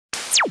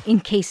in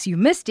case you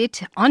missed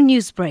it on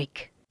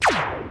Newsbreak.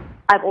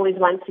 I've always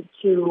wanted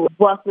to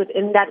work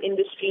within that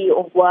industry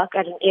or work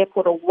at an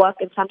airport or work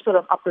in some sort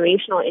of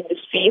operational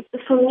industry.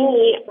 For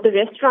me, the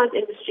restaurant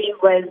industry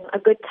was a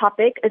good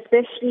topic,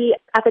 especially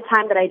at the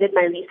time that I did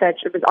my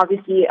research. It was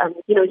obviously,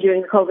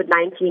 during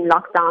COVID-19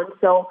 lockdown.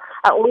 So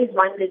I always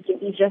wondered if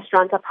these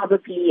restaurants are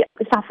probably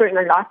suffering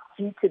a lot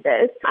due to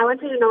this. I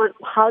wanted to know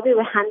how they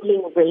were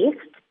handling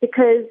waste,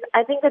 because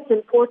I think it's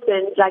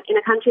important, like in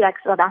a country like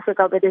South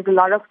Africa where there's a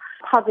lot of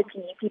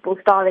poverty, people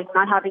starving,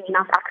 not having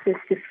enough access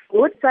to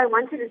food. So I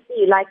wanted to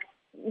see, like,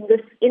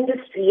 this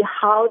industry,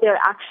 how they're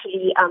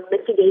actually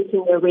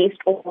mitigating their waste,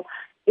 or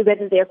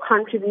whether they're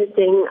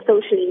contributing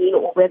socially,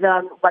 or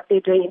whether what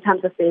they're doing in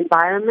terms of the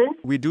environment.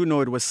 We do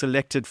know it was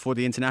selected for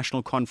the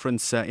international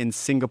conference in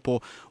Singapore.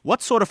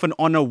 What sort of an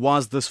honor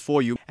was this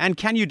for you? And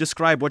can you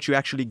describe what you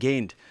actually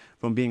gained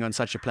from being on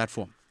such a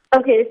platform?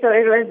 Okay, so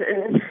it was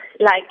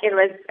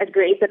a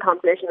great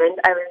accomplishment.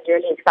 I was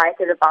really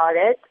excited about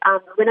it.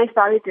 When I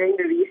started doing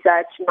the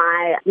research,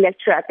 my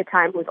lecturer at the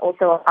time was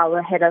also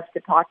our head of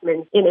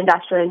department in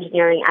industrial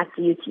engineering at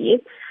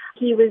DUT.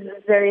 He was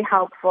very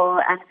helpful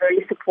and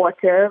very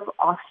supportive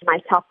of my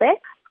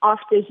topic.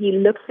 After he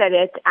looked at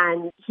it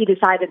and he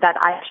decided that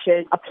I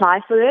should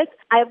apply for it,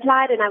 I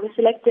applied and I was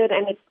selected,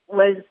 and it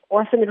was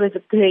awesome. It was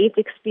a great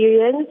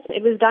experience.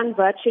 It was done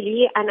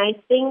virtually, and I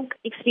think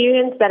the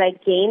experience that I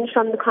gained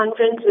from the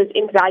conference was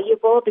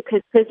invaluable,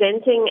 because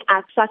presenting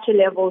at such a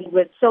level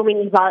with so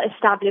many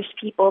well-established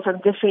people from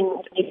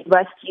different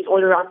universities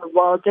all around the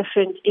world,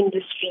 different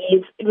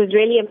industries, it was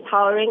really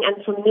empowering,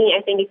 and for me,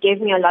 I think it gave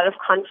me a lot of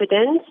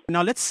confidence.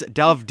 Now let's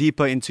delve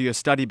deeper into your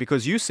study,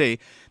 because you say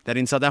that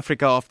in South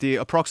Africa, of the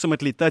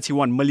approximately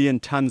 31 million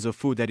tons of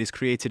food that is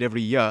created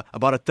every year,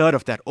 about a third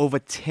of that, over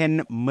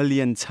 10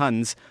 million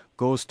tons,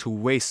 goes to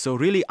waste. So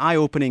really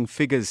eye-opening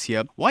figures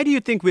here. Why do you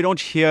think we don't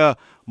hear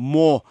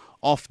more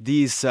of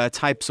these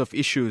types of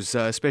issues,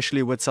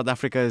 especially with South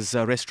Africa's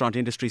restaurant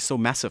industry so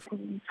massive?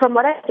 From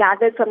what I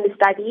gathered from the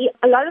study,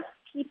 a lot of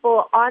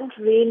people aren't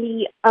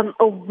really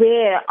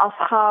aware of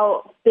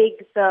how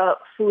big the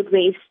food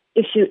waste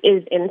issue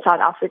is in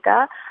South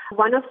Africa.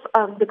 One of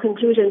the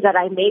conclusions that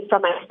I made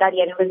from my study,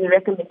 and it was a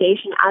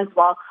recommendation as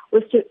well,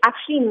 was to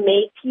actually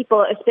make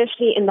people,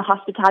 especially in the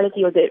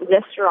hospitality or the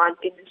restaurant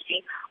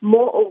industry,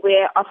 more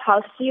aware of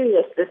how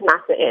serious this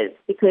matter is.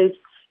 Because,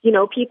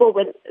 people,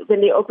 when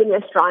they open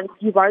restaurants,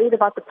 you're worried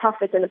about the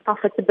profits and the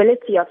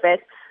profitability of it.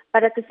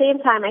 But at the same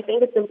time, I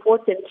think it's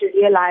important to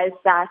realize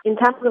that in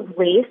terms of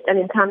waste and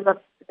in terms of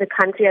the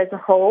country as a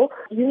whole,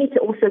 you need to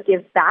also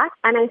give back.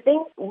 And I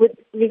think with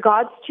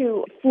regards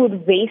to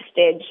food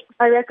wastage,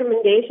 a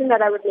recommendation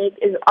that I would make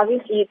is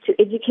obviously to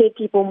educate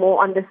people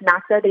more on this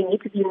matter. They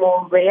need to be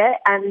more aware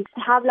and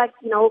have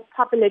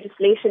proper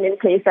legislation in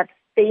place that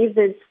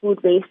favors food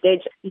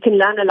wastage. You can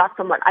learn a lot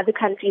from what other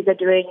countries are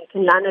doing. You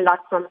can learn a lot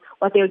from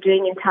what they're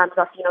doing in terms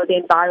of, the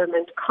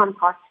environment,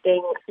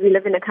 composting. We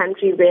live in a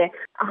country where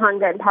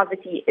hunger and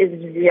poverty is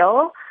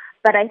real.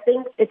 But I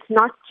think it's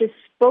not just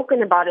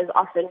spoken about as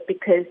often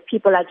because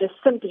people are just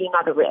simply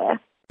not aware.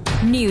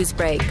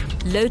 Newsbreak,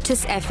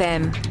 Lotus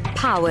FM,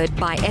 powered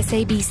by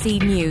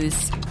SABC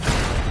News.